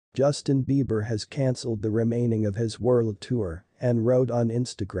Justin Bieber has cancelled the remaining of his world tour and wrote on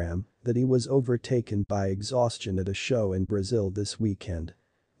Instagram that he was overtaken by exhaustion at a show in Brazil this weekend.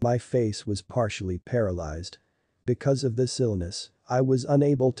 "My face was partially paralyzed. Because of this illness, I was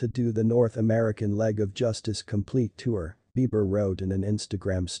unable to do the North American leg of Justice Complete tour," Bieber wrote in an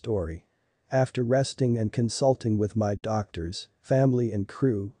Instagram story. "After resting and consulting with my doctors, family and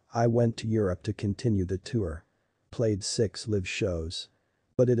crew, I went to Europe to continue the tour. Played 6 live shows.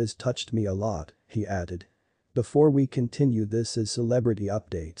 But it has touched me a lot," he added. Before we continue, this is Celebrity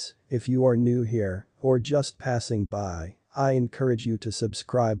Updates. If you are new here or just passing by, I encourage you to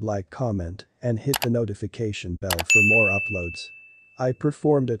subscribe, like, comment, and hit the notification bell for more uploads. "I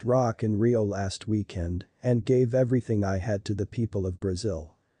performed at Rock in Rio last weekend and gave everything I had to the people of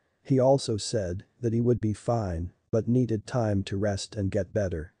Brazil." He also said that he would be fine but needed time to rest and get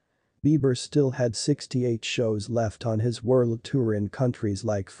better. Bieber still had 68 shows left on his world tour in countries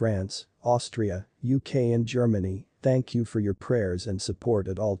like France, Austria, UK and Germany. "Thank you for your prayers and support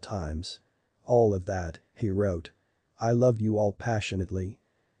at all times. All of that," he wrote. "I love you all passionately."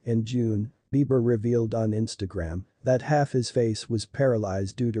 In June, Bieber revealed on Instagram that half his face was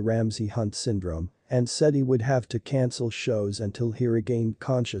paralyzed due to Ramsay-Hunt syndrome and said he would have to cancel shows until he regained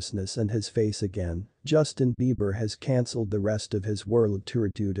consciousness and his face again. Justin Bieber has cancelled the rest of his world tour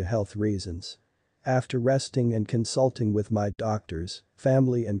due to health reasons. "After resting and consulting with my doctors,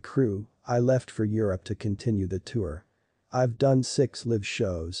 family and crew, I left for Europe to continue the tour. I've done 6 live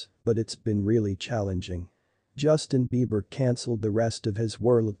shows, but it's been really challenging." Justin Bieber cancelled the rest of his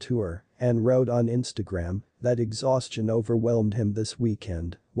world tour and wrote on Instagram that exhaustion overwhelmed him this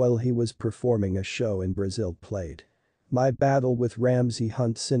weekend while he was performing a show in Brazil. Played. "My battle with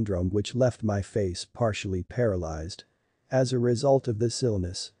Ramsay-Hunt syndrome, which left my face partially paralyzed. As a result of this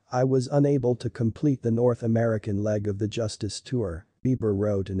illness, I was unable to complete the North American leg of the Justice Tour," Bieber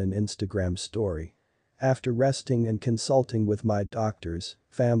wrote in an Instagram story. "After resting and consulting with my doctors,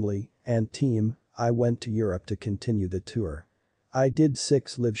 family, and team, I went to Europe to continue the tour. I did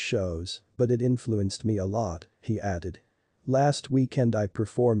 6 live shows, but it influenced me a lot," he added. "Last weekend I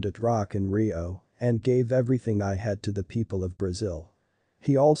performed at Rock in Rio and gave everything I had to the people of Brazil."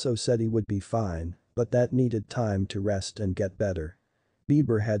 He also said he would be fine, but that needed time to rest and get better.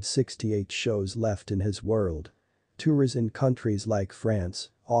 Bieber had 68 shows left in his world tours in countries like France,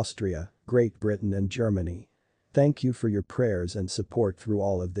 Austria, Great Britain and Germany. "Thank you for your prayers and support through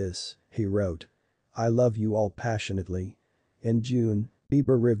all of this," he wrote. "I love you all passionately." In June,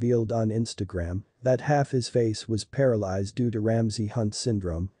 Bieber revealed on Instagram that half his face was paralyzed due to Ramsay-Hunt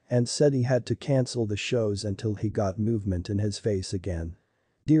syndrome and said he had to cancel the shows until he got movement in his face again.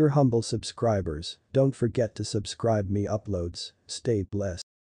 Dear humble subscribers, don't forget to subscribe me uploads. Stay blessed.